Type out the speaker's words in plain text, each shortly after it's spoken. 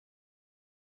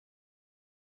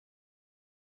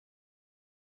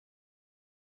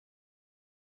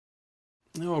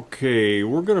Okay,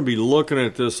 we're going to be looking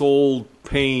at this old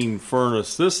pane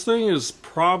furnace. This thing is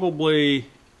probably,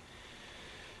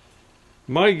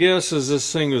 my guess is this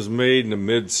thing was made in the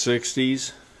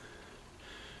mid-60s.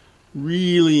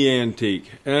 Really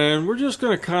antique. And we're just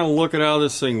going to kind of look at how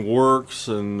this thing works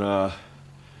and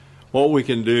what we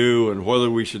can do and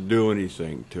whether we should do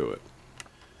anything to it.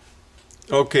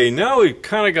 Okay, now we've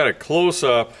kind of got a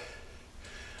close-up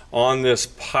on this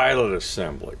pilot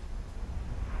assembly.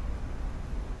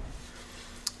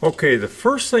 Okay, the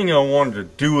first thing I wanted to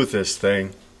do with this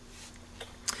thing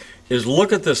is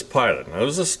look at this pilot. Now,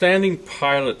 this is a standing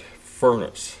pilot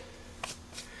furnace.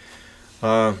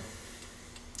 They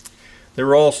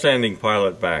were all standing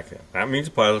pilot back then. That means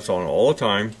the pilot's on all the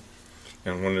time,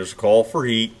 and when there's a call for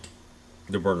heat,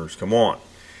 the burners come on.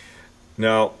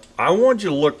 Now, I want you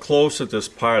to look close at this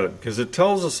pilot because it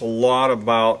tells us a lot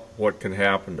about what can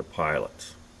happen to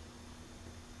pilots.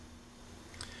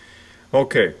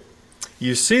 Okay.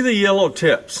 You see the yellow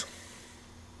tips.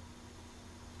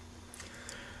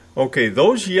 Okay,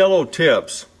 those yellow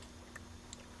tips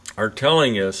are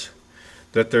telling us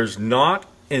that there's not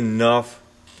enough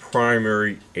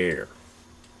primary air.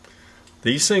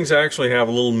 These things actually have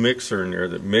a little mixer in there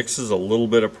that mixes a little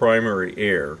bit of primary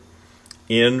air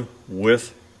in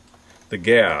with the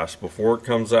gas before it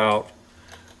comes out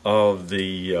of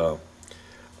the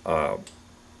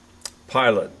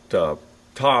pilot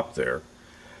top there.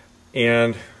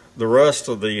 And the rest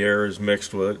of the air is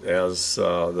mixed with it as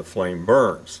the flame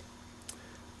burns.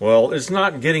 Well, it's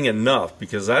not getting enough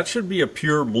because that should be a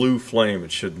pure blue flame.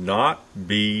 It should not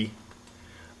be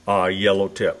yellow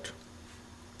tipped.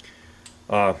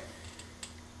 So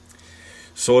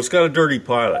it's got a dirty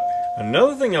pilot.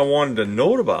 Another thing I wanted to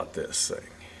note about this thing,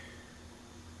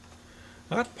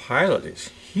 that pilot is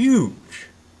huge.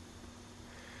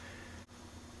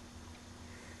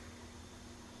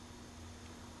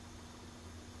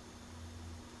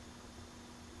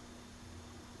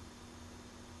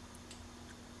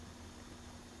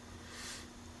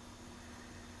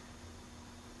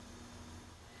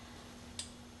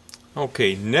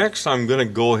 Okay, next I'm going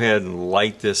to go ahead and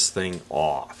light this thing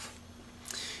off.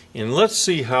 And let's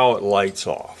see how it lights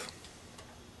off.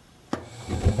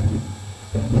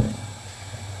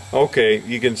 Okay,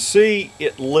 you can see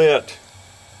it lit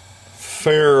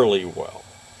fairly well.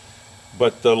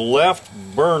 But the left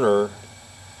burner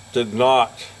did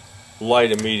not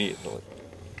light immediately.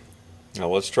 Now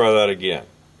let's try that again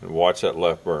and watch that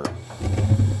left burner.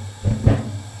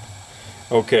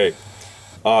 Okay.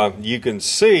 You can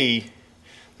see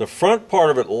the front part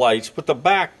of it lights, but the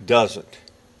back doesn't.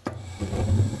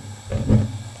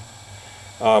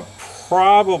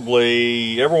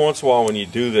 Probably every once in a while when you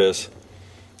do this,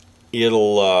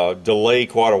 it'll delay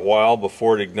quite a while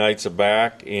before it ignites the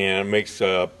back and makes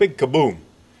a big kaboom,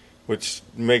 which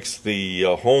makes the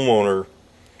homeowner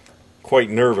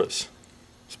quite nervous,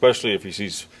 especially if he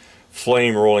sees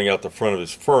flame rolling out the front of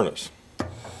his furnace.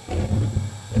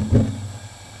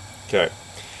 Okay.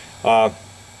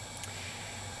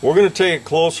 We're going to take a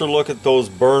closer look at those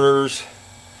burners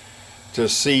to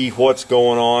see what's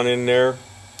going on in there.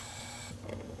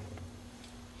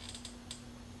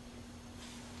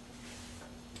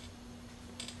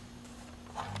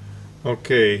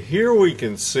 Okay, here we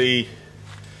can see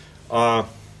it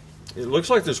looks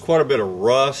like there's quite a bit of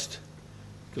rust.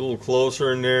 Get a little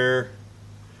closer in there.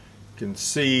 You can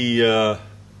see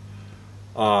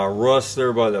rust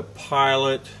there by the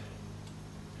pilot.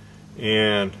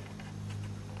 And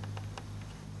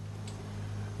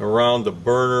around the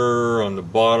burner on the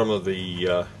bottom of the heat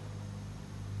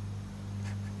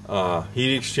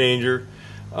exchanger.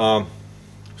 So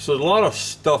a lot of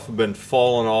stuff has been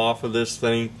falling off of this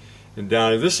thing and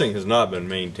down. This thing has not been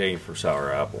maintained for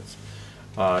sour apples.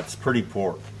 It's pretty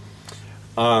poor.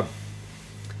 Okay,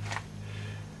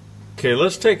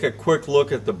 let's take a quick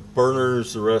look at the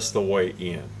burners the rest of the way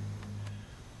in.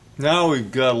 Now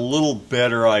we've got a little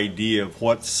better idea of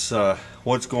what's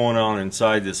going on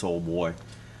inside this old boy.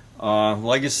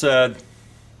 Like I said,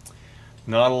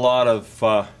 not a lot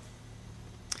of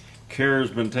care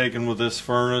has been taken with this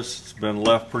furnace. It's been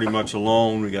left pretty much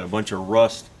alone. We got a bunch of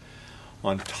rust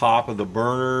on top of the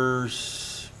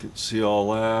burners. You can see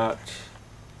all that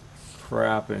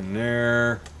crap in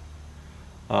there.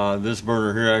 This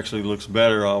burner here actually looks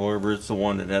better, however it's the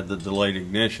one that had the delayed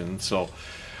ignition. So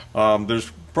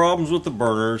there's problems with the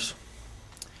burners.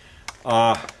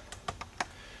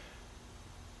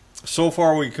 So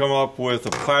far we come up with a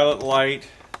pilot light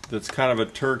that's kind of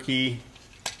a turkey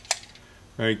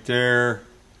right there,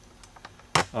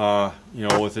 you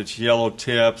know, with its yellow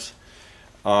tips.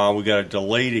 We got a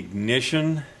delayed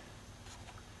ignition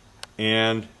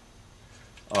and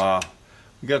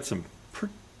We got some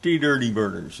pretty dirty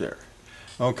burners there.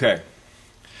 Okay,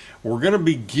 we're going to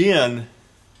begin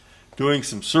doing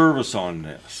some service on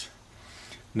this.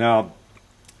 Now,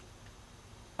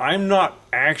 I'm not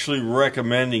actually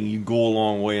recommending you go a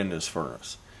long way in this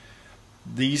furnace.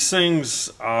 These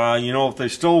things, you know, if they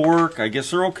still work, I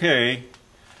guess they're okay.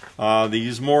 They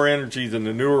use more energy than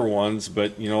the newer ones,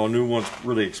 but you know, a new one's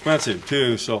really expensive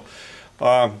too. So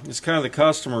it's kind of the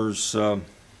customer's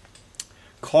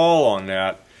call on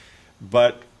that.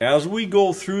 But as we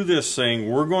go through this thing,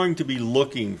 we're going to be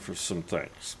looking for some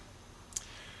things.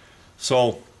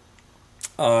 So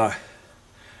I'm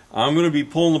going to be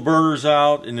pulling the burners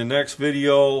out in the next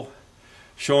video,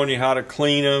 showing you how to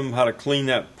clean them, how to clean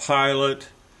that pilot,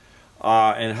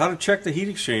 and how to check the heat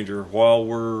exchanger while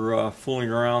we're fooling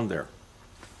around there.